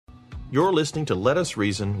You're listening to Let Us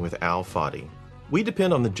Reason with Al Fadi. We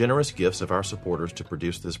depend on the generous gifts of our supporters to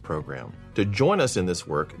produce this program. To join us in this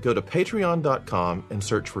work, go to patreon.com and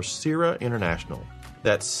search for CIRA International.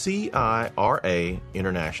 That's CIRA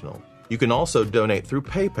International. You can also donate through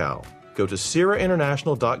PayPal. Go to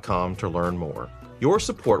CIRAInternational.com to learn more. Your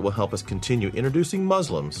support will help us continue introducing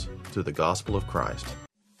Muslims to the gospel of Christ.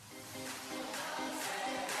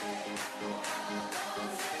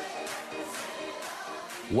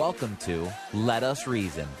 Welcome to Let Us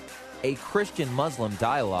Reason, a Christian-Muslim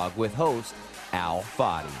dialogue with host Al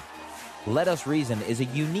Fadi. Let Us Reason is a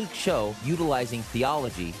unique show utilizing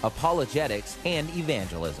theology, apologetics, and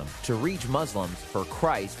evangelism to reach Muslims for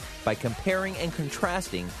Christ by comparing and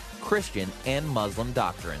contrasting Christian and Muslim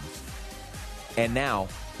doctrines. And now,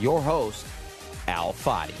 your host, Al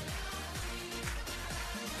Fadi.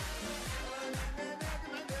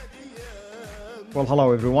 Well,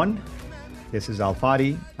 hello everyone. This is Al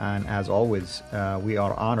Fadi, and as always, we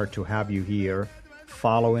are honored to have you here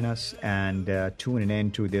following us and tuning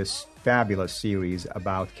in to this fabulous series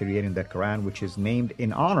about creating the Quran, which is named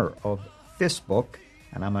in honor of this book.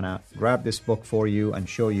 And I'm going to grab this book for you and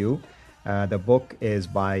show you. The book is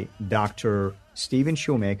by Dr. Stephen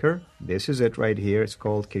Shoemaker. This is it right here. It's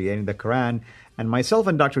called Creating the Quran. And myself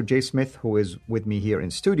and Dr. Jay Smith, who is with me here in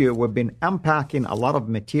studio, we've been unpacking a lot of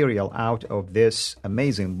material out of this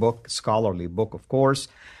amazing book, scholarly book, of course.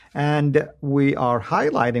 And we are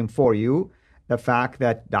highlighting for you the fact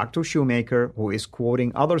that Dr. Shoemaker, who is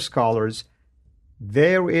quoting other scholars,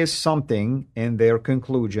 there is something in their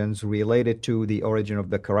conclusions related to the origin of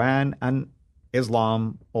the Quran and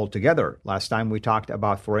Islam altogether. Last time we talked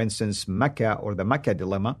about, for instance, Mecca or the Mecca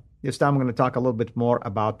dilemma. This time we're going to talk a little bit more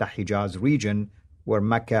about the Hijaz region where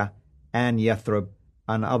Mecca and Yathrib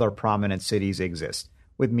and other prominent cities exist.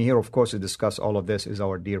 With me here, of course, to discuss all of this is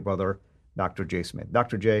our dear brother, Dr. Jay Smith.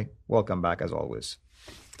 Dr. Jay, welcome back as always.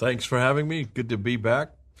 Thanks for having me. Good to be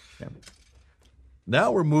back. Yeah.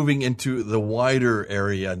 Now we're moving into the wider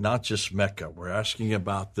area, not just Mecca. We're asking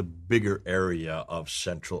about the bigger area of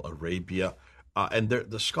Central Arabia. And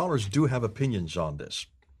the scholars do have opinions on this.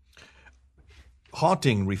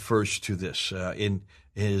 Haunting refers to this in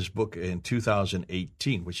his book in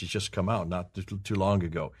 2018, which has just come out not too long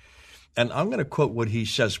ago. And I'm going to quote what he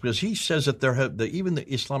says, because he says that even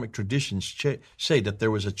the Islamic traditions say that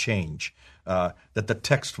there was a change, that the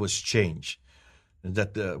text was changed, and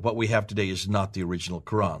that what we have today is not the original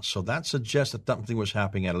Quran. So that suggests that something was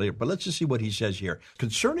happening at a later. But let's just see what he says here.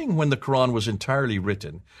 Concerning when the Quran was entirely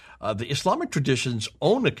written, the Islamic tradition's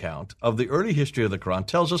own account of the early history of the Quran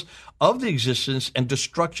tells us of the existence and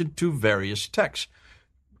destruction to various texts.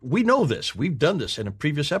 We know this. We've done this in a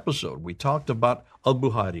previous episode. We talked about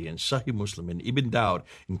Al-Bukhari and Sahih Muslim and Ibn Dawud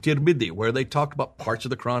and Tirmidhi, where they talked about parts of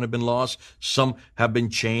the Quran have been lost, some have been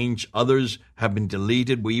changed, others have been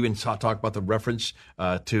deleted. We even talked about the reference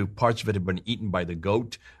to parts of it have been eaten by the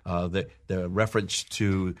goat, the reference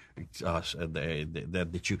to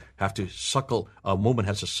that you have to suckle, a woman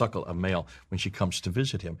has to suckle a male when she comes to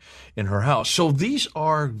visit him in her house. So these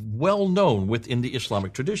are well known within the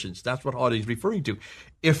Islamic traditions. That's what Hadi is referring to.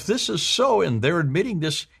 If this is so, and they're admitting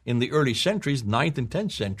this in the early centuries, 9th and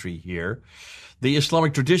 10th century here, the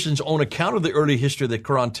Islamic tradition's own account of the early history of the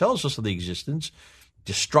Quran tells us of the existence,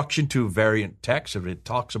 destruction to variant texts. It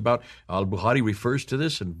talks about, Al-Bukhari refers to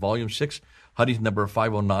this in volume 6, hadith number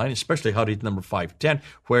 509, especially hadith number 510,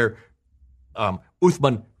 where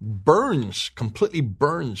Uthman completely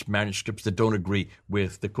burns manuscripts that don't agree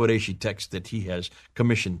with the Qurayshi text that he has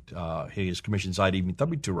commissioned, Zayd ibn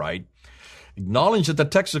Thabit to write. Acknowledge that the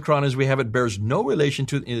text of the Quran as we have it bears no relation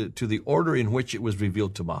to the order in which it was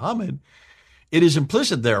revealed to Muhammad. It is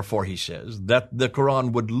implicit, therefore, he says, that the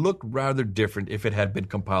Quran would look rather different if it had been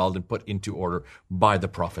compiled and put into order by the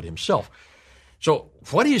Prophet himself. So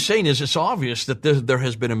what he is saying is it's obvious that there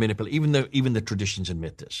has been a manipulation. Even the traditions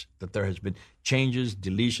admit this, that there has been changes,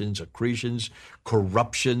 deletions, accretions,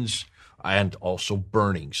 corruptions, and also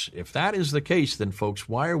burnings. If that is the case, then, folks,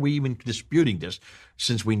 why are we even disputing this,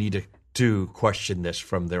 since we need to question this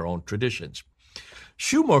from their own traditions?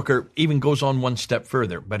 Shoemaker even goes on one step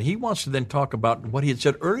further, but he wants to then talk about what he had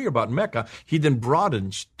said earlier about Mecca. He then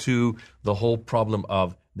broadens to the whole problem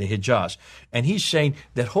of the Hijaz. And he's saying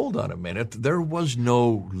that, hold on a minute, there was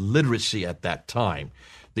no literacy at that time.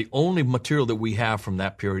 The only material that we have from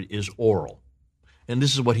that period is oral. And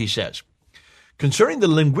this is what he says. Concerning the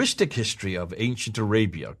linguistic history of ancient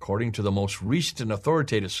Arabia, according to the most recent and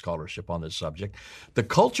authoritative scholarship on this subject, the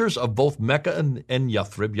cultures of both Mecca and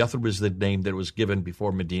Yathrib — Yathrib is the name that was given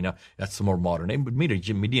before Medina, that's the more modern name, but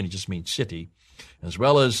Medina just means city — as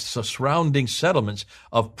well as the surrounding settlements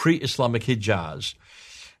of pre-Islamic Hijaz,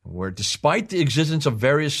 were, despite the existence of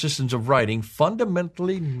various systems of writing,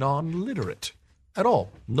 fundamentally non-literate at all.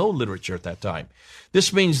 No literature at that time.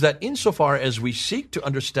 This means that insofar as we seek to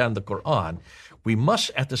understand the Quran, we must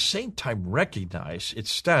at the same time recognize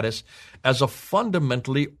its status as a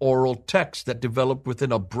fundamentally oral text that developed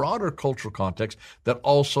within a broader cultural context that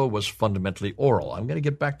also was fundamentally oral. I'm going to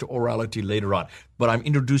get back to orality later on, but I'm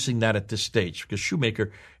introducing that at this stage because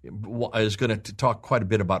Shoemaker is going to talk quite a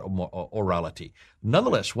bit about orality.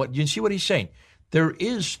 Nonetheless, you see what he's saying? There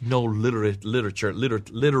is no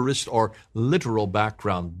literist or literal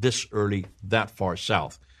background this early, that far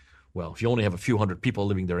south. Well, if you only have a few hundred people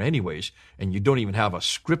living there anyways, and you don't even have a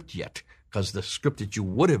script yet, because the script that you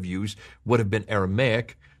would have used would have been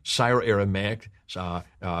Aramaic, Syro-Aramaic,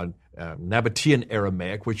 Nabatean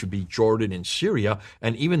Aramaic, which would be Jordan and Syria,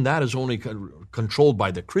 and even that is only controlled by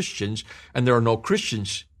the Christians, and there are no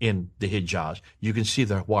Christians in the Hijaz. You can see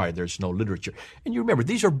why there's no literature. And you remember,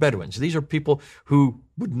 these are Bedouins. These are people who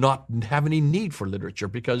would not have any need for literature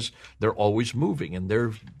because they're always moving, and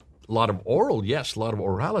they're a lot of oral, yes, a lot of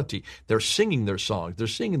orality. They're singing their songs, they're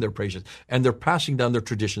singing their praises, and they're passing down their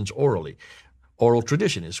traditions orally. Oral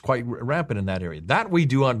tradition is quite rampant in that area. That we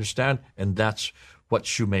do understand, and that's what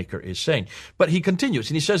Shoemaker is saying. But he continues,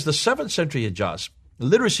 and he says the 7th century Hijaz,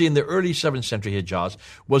 literacy in the early 7th century Hijaz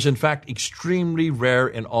was in fact extremely rare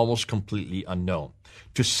and almost completely unknown,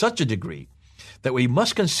 to such a degree that we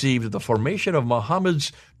must conceive of the formation of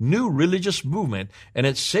Muhammad's new religious movement and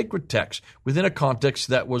its sacred text within a context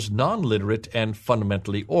that was non-literate and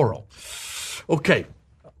fundamentally oral. Okay,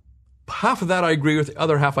 half of that I agree with, the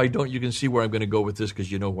other half I don't. You can see where I'm going to go with this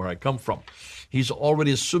because you know where I come from. He's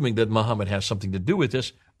already assuming that Muhammad has something to do with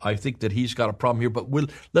this. I think that he's got a problem here, but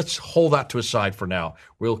let's hold that to a side for now.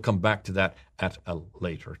 We'll come back to that at a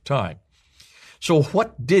later time. So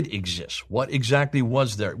what did exist? What exactly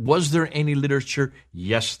was there? Was there any literature?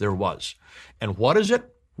 Yes, there was. And what is it?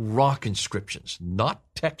 Rock inscriptions, not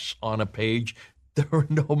text on a page. There were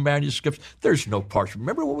no manuscripts. There's no parchment.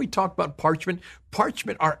 Remember when we talked about parchment?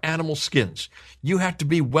 Parchment are animal skins. You have to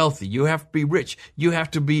be wealthy. You have to be rich. You have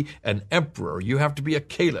to be an emperor. You have to be a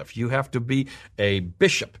caliph. You have to be a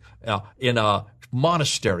bishop in a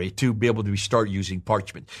monastery to be able to start using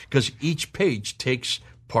parchment, because each page takes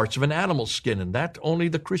parts of an animal skin, and that only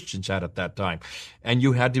the Christians had at that time. And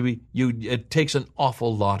it takes an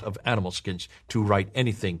awful lot of animal skins to write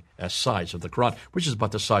anything as size of the Quran, which is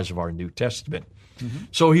about the size of our New Testament. Mm-hmm.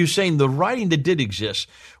 So he was saying the writing that did exist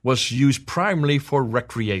was used primarily for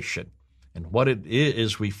recreation. And what it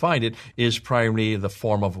is, we find it, is primarily the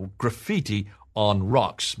form of graffiti on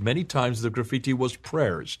rocks. Many times the graffiti was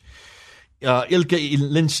prayers. Ilke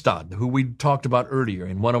Lindstad, who we talked about earlier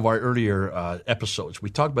in one of our earlier episodes. We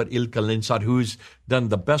talked about Ilke Lindstad, who's done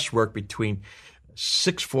the best work between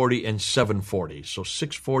 640 and 740. So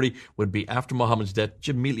 640 would be after Muhammad's death,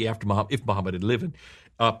 immediately after Muhammad, if Muhammad had lived,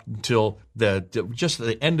 up until just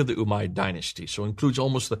the end of the Umayyad dynasty. So it includes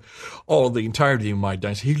almost the entirety of the Umayyad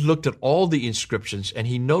dynasty. He looked at all the inscriptions, and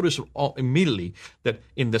he noticed immediately that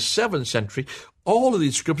in the 7th century, all of the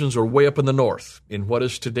inscriptions are way up in the north, in what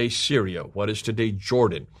is today Syria, what is today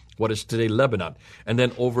Jordan, what is today Lebanon, and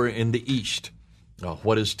then over in the east,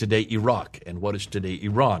 what is today Iraq, and what is today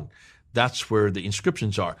Iran. That's where the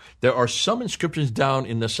inscriptions are. There are some inscriptions down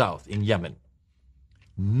in the south, in Yemen.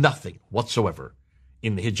 Nothing whatsoever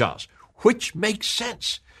in the Hijaz, which makes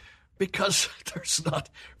sense. Because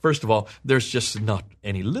first of all, there's just not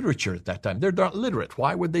any literature at that time. They're not literate.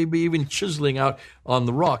 Why would they be even chiseling out on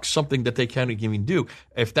the rocks something that they can't even do?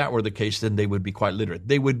 If that were the case, then they would be quite literate.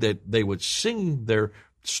 They would sing their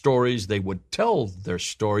stories. They would tell their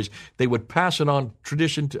stories. They would pass it on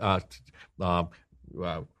tradition to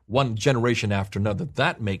one generation after another.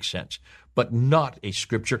 That makes sense. But not a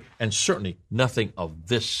scripture, and certainly nothing of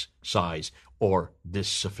this size or this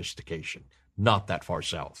sophistication. Not that far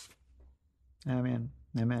south. Amen.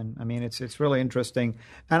 I mean, it's really interesting.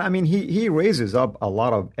 And I mean, he raises up a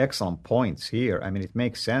lot of excellent points here. I mean, it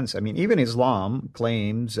makes sense. I mean, even Islam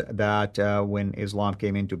claims that when Islam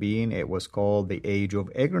came into being, it was called the age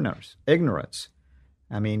of ignorance.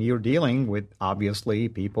 I mean, you're dealing with, obviously,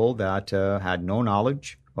 people that had no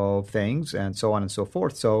knowledge of things and so on and so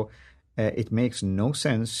forth. So it makes no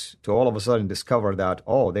sense to all of a sudden discover that,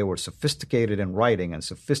 they were sophisticated in writing and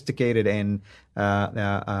sophisticated in,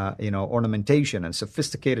 ornamentation and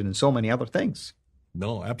sophisticated in so many other things.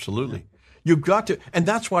 No, absolutely. You've got to, and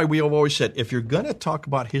that's why we have always said, if you're going to talk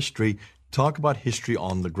about history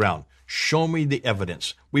on the ground. Show me the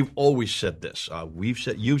evidence. We've always said this.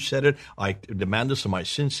 You've said it. I demand this of my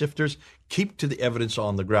sin sifters. Keep to the evidence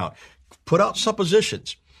on the ground. Put out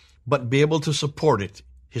suppositions, but be able to support it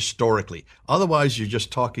historically. Otherwise, you're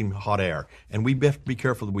just talking hot air. And we have to be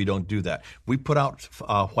careful that we don't do that. We put out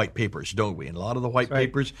white papers, don't we? And a lot of the white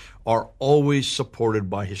papers are always supported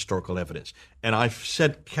by historical evidence. And I've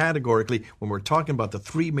said categorically, when we're talking about the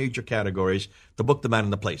three major categories, the book, the man,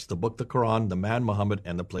 and the place. The book, the Quran, the man, Muhammad,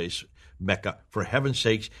 and the place, Mecca. For heaven's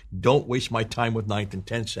sakes, don't waste my time with 9th and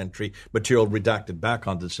 10th century material redacted back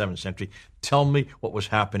onto the 7th century. Tell me what was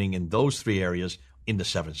happening in those three areas in the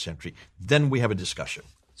 7th century. Then we have a discussion.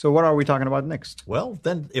 So what are we talking about next? Well,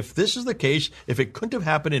 then, if this is the case, if it couldn't have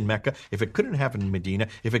happened in Mecca, if it couldn't happen in Medina,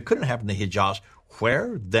 if it couldn't happen in the Hijaz,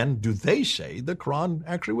 where then do they say the Quran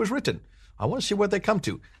actually was written? I want to see what they come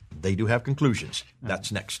to. They do have conclusions.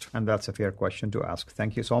 That's next. And that's a fair question to ask.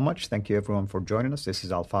 Thank you so much. Thank you, everyone, for joining us. This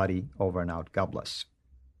is Al-Fadi, over and out. God bless.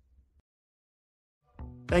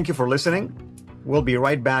 Thank you for listening. We'll be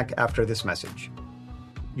right back after this message.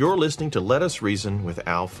 You're listening to Let Us Reason with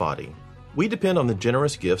Al-Fadi. We depend on the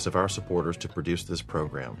generous gifts of our supporters to produce this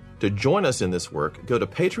program. To join us in this work, go to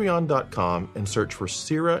patreon.com and search for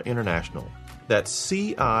CIRA International. That's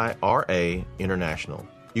CIRA International.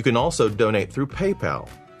 You can also donate through PayPal.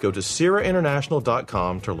 Go to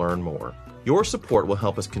CIRAInternational.com to learn more. Your support will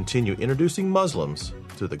help us continue introducing Muslims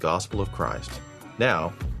to the gospel of Christ.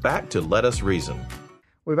 Now, back to Let Us Reason.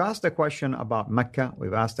 We've asked a question about Mecca.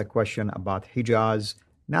 We've asked a question about Hijaz.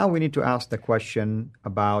 Now we need to ask the question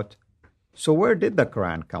about, so where did the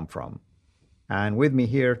Quran come from? And with me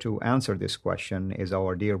here to answer this question is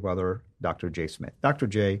our dear brother, Dr. J. Smith. Dr.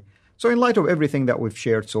 J., so in light of everything that we've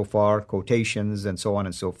shared so far, quotations and so on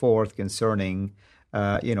and so forth concerning,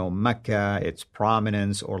 Mecca, its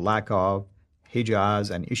prominence or lack of, Hijaz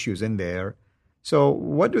and issues in there, so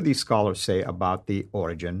what do these scholars say about the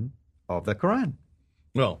origin of the Quran?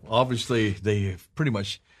 Well, obviously, they pretty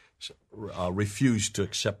much refused to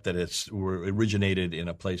accept that it originated in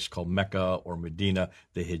a place called Mecca or Medina,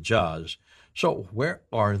 the Hijaz. So where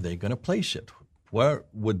are they going to place it? Where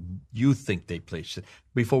would you think they placed it?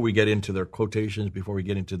 Before we get into their quotations, before we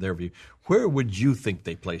get into their view, where would you think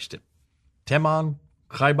they placed it? Teman,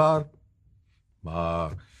 Khaybar,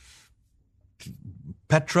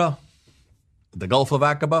 Petra, the Gulf of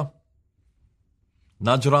Aqaba,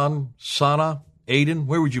 Najran, Sana, Aden,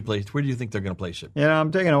 where would you place? Where do you think they're going to place it? Yeah,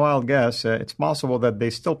 I'm taking a wild guess. It's possible that they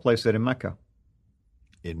still place it in Mecca.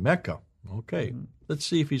 In Mecca. Okay. Let's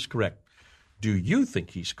see if he's correct. Do you think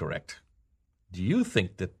he's correct? Do you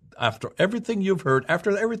think that after everything you've heard,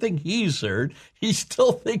 after everything he's heard, he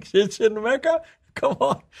still thinks it's in Mecca? Come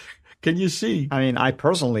on. Can you see? I mean, I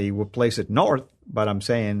personally would place it north, but I'm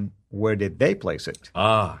saying, where did they place it?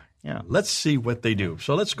 Yeah. Let's see what they do.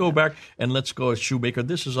 So let's go back and let's go at Shoemaker.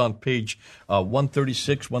 This is on page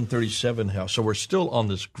 136, 137. So we're still on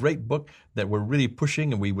this great book that we're really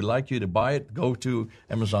pushing, and we would like you to buy it. Go to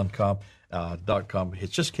Amazon.com.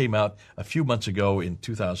 It just came out a few months ago in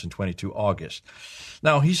 2022, August.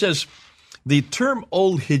 Now, he says, the term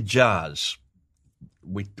Old Hijaz,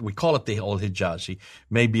 we call it the Old Hijazi,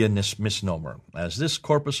 may be a misnomer, as this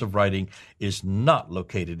corpus of writing is not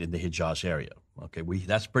located in the Hijaz area. Okay,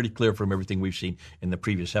 that's pretty clear from everything we've seen in the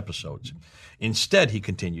previous episodes. Instead, he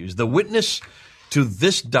continues, the witness to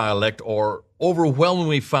this dialect are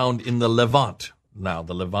overwhelmingly found in the Levant. Now,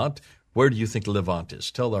 the Levant, where do you think the Levant is?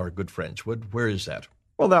 Tell our good friends, where is that?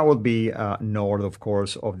 Well, that would be north, of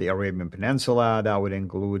course, of the Arabian Peninsula. That would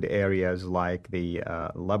include areas like the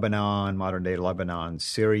Lebanon, modern-day Lebanon,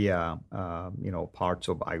 Syria, parts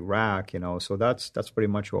of Iraq, So that's pretty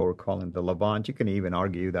much what we're calling the Levant. You can even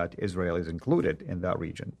argue that Israel is included in that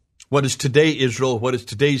region. What is today Israel? What is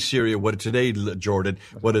today Syria? What is today Jordan?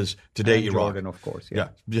 What is today and Iraq? Jordan, of course. Yeah.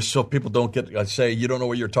 Just so people don't say you don't know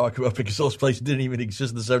what you're talking about because those places didn't even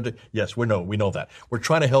exist in the 70s. Yes, we know that. We're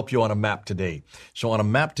trying to help you on a map today. So on a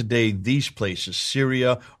map today, these places,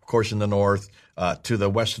 Syria, of course, in the north. To the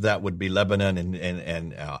west of that would be Lebanon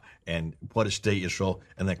and what is today Israel,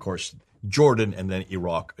 and then of course Jordan, and then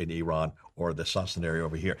Iraq and Iran, or the Sassan area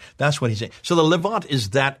over here. That's what he's saying. So the Levant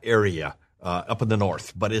is that area. Up in the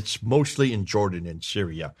north, but it's mostly in Jordan and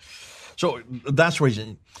Syria. So that's where he's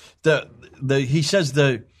he says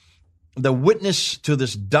the witness to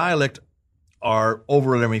this dialect are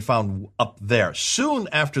overwhelmingly found up there. Soon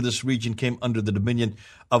after this region came under the dominion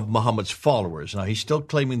of Muhammad's followers. Now, he's still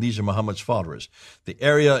claiming these are Muhammad's followers. The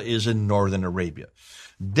area is in northern Arabia.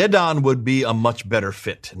 Dedan would be a much better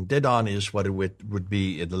fit, and Dedan is what it would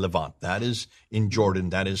be in the Levant. That is in Jordan.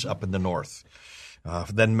 That is up in the north.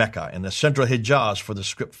 Then Mecca, and the central Hijaz for the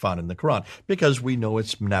script found in the Quran, because we know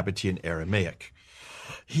it's Nabatean Aramaic.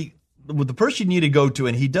 The person you need to go to,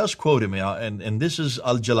 and he does quote him, and this is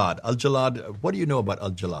Al-Jalad. Al-Jalad, what do you know about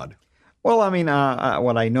Al-Jalad? Well, I mean,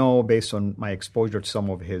 what I know based on my exposure to some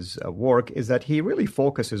of his work is that he really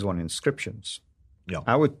focuses on inscriptions. Yeah.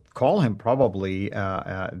 I would call him probably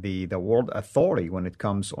the world authority when it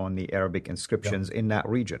comes on the Arabic inscriptions in that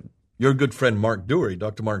region. Your good friend Mark Dewey,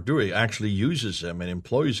 Dr. Mark Dewey, actually uses him and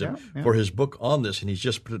employs him for his book on this, and he's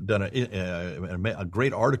just done a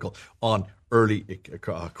great article on early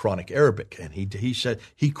Quranic Arabic. And he said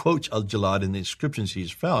he quotes Al-Jalad in the inscriptions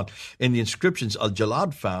he's found. And the inscriptions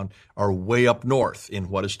Al-Jalad found are way up north in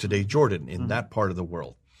what is today Jordan, in that part of the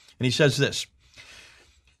world. And he says this.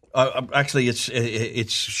 Actually,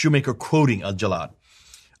 it's Shoemaker quoting Al-Jalad.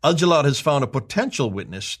 Al-Jalad has found a potential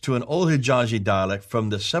witness to an old Hijazi dialect from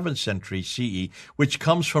the 7th century CE, which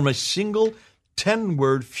comes from a single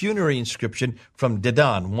 10-word funerary inscription from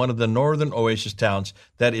Dedan, one of the northern oasis towns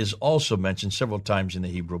that is also mentioned several times in the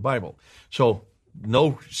Hebrew Bible. So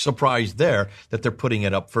no surprise there that they're putting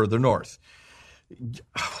it up further north.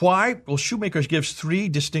 Why? Well, Shoemaker gives 3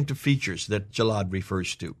 distinctive features that Jalad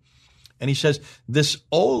refers to. And he says this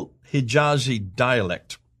old Hijazi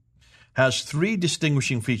dialect has 3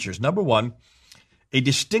 distinguishing features. Number 1, a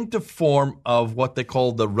distinctive form of what they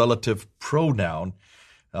call the relative pronoun.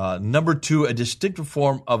 Number 2, a distinctive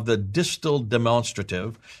form of the distal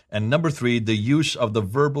demonstrative. And number 3, the use of the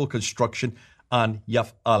verbal construction an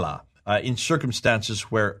yaf'ala in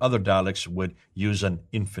circumstances where other dialects would use an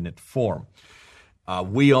infinite form.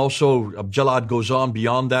 Jalad goes on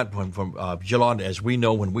beyond that. Jalad, as we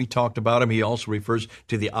know, when we talked about him, he also refers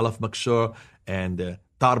to the alaf maksur and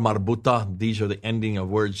tar marbuta. These are the ending of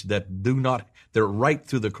words that they're right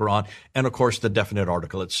through the Quran. And of course, the definite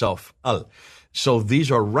article itself, al. So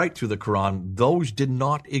these are right through the Quran. Those did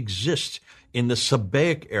not exist in the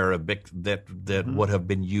Sabaic Arabic that would have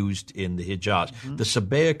been used in the Hijaz. The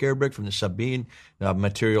Sabaic Arabic from the Sabine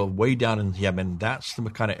material way down in Yemen, that's the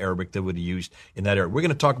kind of Arabic that would be used in that area. We're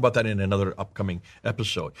going to talk about that in another upcoming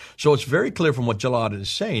episode. So it's very clear from what Jalad is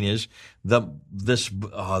saying is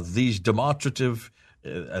these demonstrative,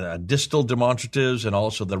 distal demonstratives and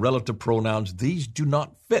also the relative pronouns, these do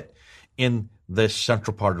not fit in this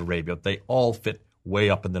central part of Arabia. They all fit way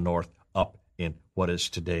up in the north, up in what is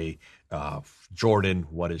today Jordan,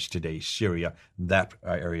 what is today Syria, that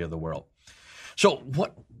area of the world. So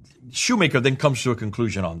what Shoemaker then comes to a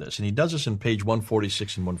conclusion on this, and he does this in page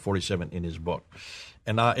 146 and 147 in his book.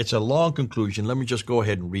 And it's a long conclusion. Let me just go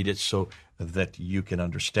ahead and read it so that you can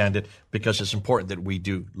understand it, because it's important that we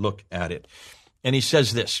do look at it. And he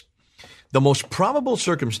says this: the most probable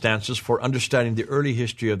circumstances for understanding the early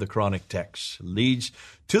history of the Quranic texts leads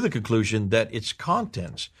to the conclusion that its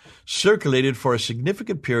contents circulated for a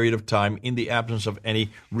significant period of time in the absence of any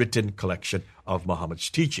written collection of Muhammad's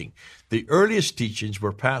teaching. The earliest teachings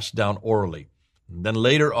were passed down orally, and then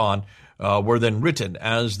later on were then written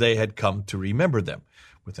as they had come to remember them,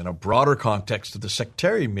 within a broader context of the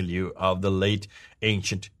sectarian milieu of the late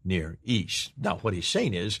ancient Near East. Now, what he's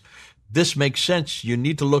saying is, this makes sense. You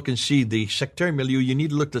need to look and see the sectarian milieu. You need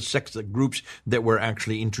to look at the groups that were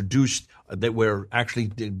actually introduced, that were actually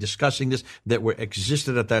discussing this, that were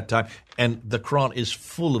existed at that time. And the Quran is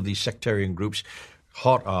full of these sectarian groups.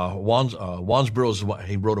 Wansborough,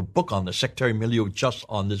 he wrote a book on the sectarian milieu just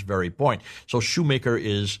on this very point. So Shoemaker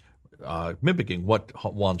is mimicking what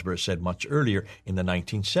Wansborough said much earlier in the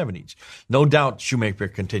 1970s. No doubt, Shoemaker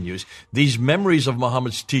continues, these memories of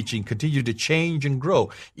Muhammad's teaching continue to change and grow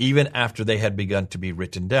even after they had begun to be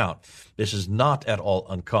written down. This is not at all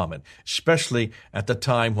uncommon, especially at the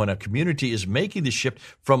time when a community is making the shift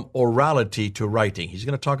from orality to writing. He's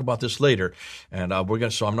going to talk about this later, and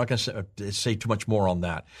so I'm not going to say too much more on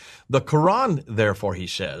that. The Quran, therefore, he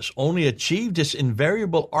says, only achieved its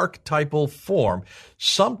invariable archetypal form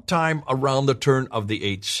sometime around the turn of the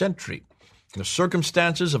 8th century. The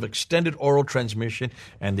circumstances of extended oral transmission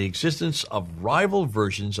and the existence of rival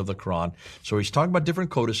versions of the Quran. So he's talking about different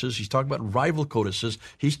codices. He's talking about rival codices.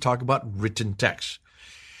 He's talking about written texts.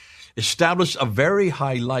 Established a very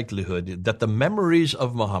high likelihood that the memories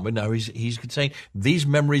of Muhammad, now he's saying these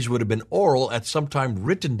memories would have been oral at some time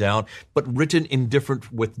written down, but written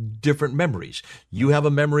with different memories. You have a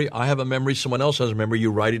memory, I have a memory, someone else has a memory,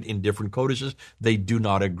 you write it in different codices. They do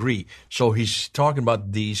not agree. So he's talking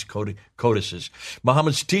about these codices.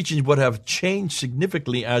 Muhammad's teachings would have changed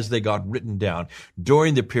significantly as they got written down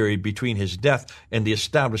during the period between his death and the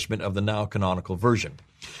establishment of the now canonical version.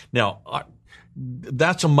 Now,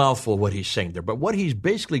 that's a mouthful what he's saying there. But what he's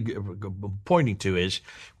basically pointing to is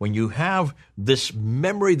when you have this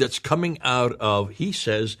memory that's coming out of, he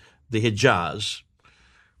says, the Hijaz,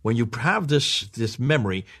 when you have this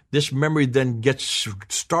memory then gets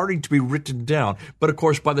starting to be written down. But of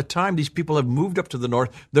course, by the time these people have moved up to the north,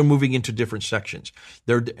 they're moving into different sections.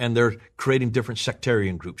 They're creating different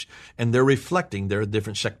sectarian groups, and they're reflecting their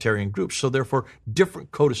different sectarian groups. So therefore,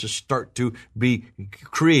 different codices start to be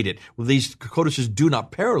created. Well, these codices do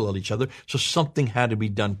not parallel each other, so something had to be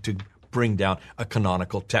done to bring down a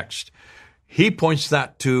canonical text. He points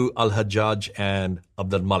that to Al-Hijaz and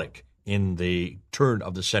Abd al-Malik in the turn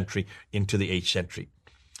of the century into the 8th century.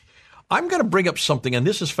 I'm going to bring up something, and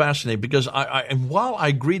this is fascinating because and while I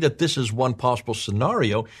agree that this is one possible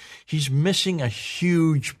scenario, he's missing a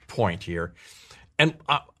huge point here. And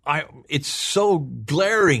it's so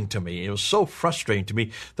glaring to me, it was so frustrating to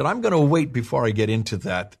me that I'm going to wait before I get into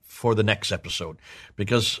that for the next episode,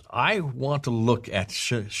 because I want to look at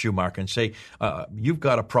Schumacher and say, you've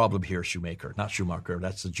got a problem here, Shoemaker. Not Schumacher,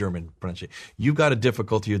 that's the German pronunciation. You've got a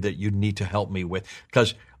difficulty that you need to help me with,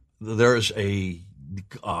 because there's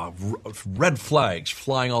red flags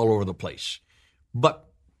flying all over the place. But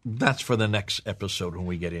that's for the next episode when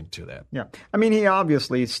we get into that. Yeah. I mean, he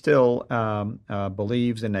obviously still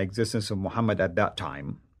believes in the existence of Muhammad at that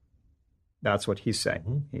time. That's what he's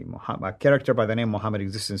saying. Mm-hmm. A character by the name Muhammad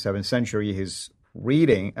exists in the 7th century. His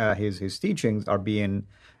reading, his teachings are being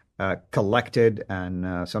collected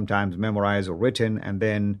and sometimes memorized or written. And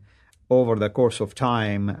then over the course of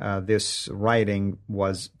time, this writing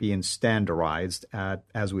was being standardized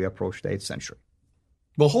as we approach the 8th century.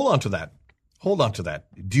 Well, hold on to that.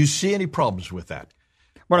 Do you see any problems with that?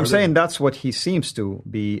 What I'm saying, that's what he seems to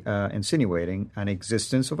be insinuating, an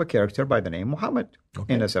existence of a character by the name Muhammad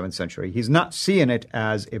in the 7th century. He's not seeing it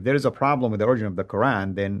as if there is a problem with the origin of the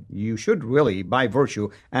Quran, then you should really, by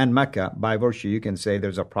virtue, and Mecca, by virtue, you can say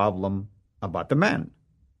there's a problem about the man.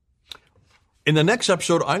 In the next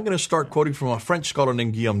episode, I'm going to start quoting from a French scholar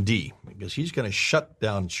named Guillaume D, because he's going to shut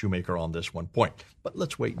down Shoemaker on this one point. But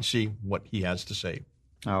let's wait and see what he has to say.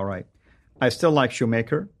 All right. I still like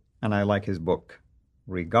Shoemaker, and I like his book,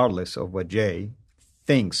 regardless of what Jay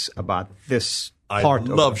thinks about this part of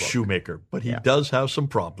the book. I love Shoemaker, but he does have some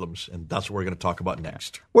problems, and that's what we're going to talk about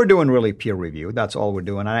next. We're doing really peer review. That's all we're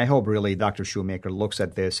doing. And I hope really Dr. Shoemaker looks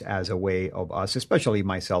at this as a way of us, especially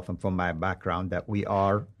myself and from my background, that we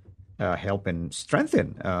are helping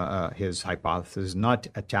strengthen his hypothesis, not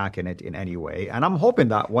attacking it in any way. And I'm hoping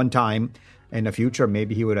that one time in the future,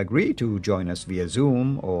 maybe he would agree to join us via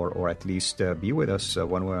Zoom or at least be with us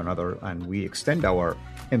one way or another. And we extend our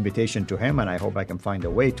invitation to him. And I hope I can find a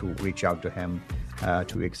way to reach out to him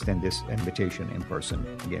to extend this invitation in person.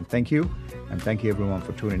 Again, thank you. And thank you, everyone,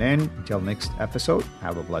 for tuning in. Until next episode,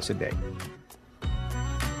 have a blessed day.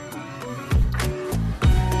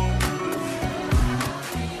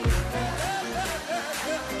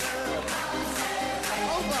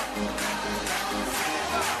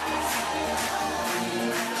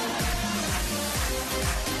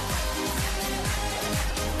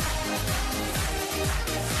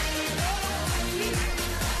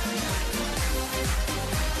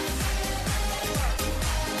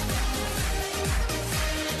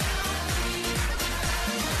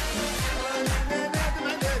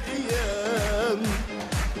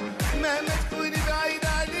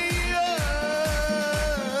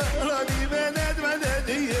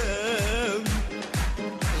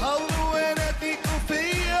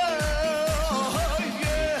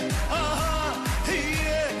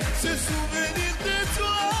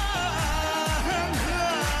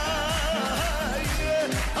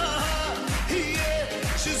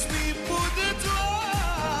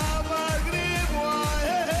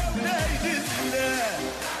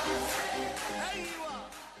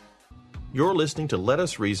 You're listening to Let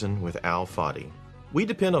Us Reason with Al Fadi. We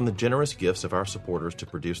depend on the generous gifts of our supporters to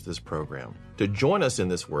produce this program. To join us in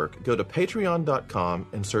this work, go to patreon.com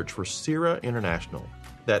and search for CIRA International.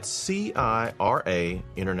 That's CIRA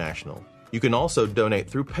International. You can also donate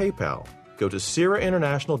through PayPal. Go to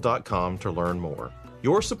CIRAInternational.com to learn more.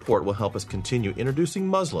 Your support will help us continue introducing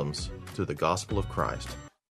Muslims to the gospel of Christ.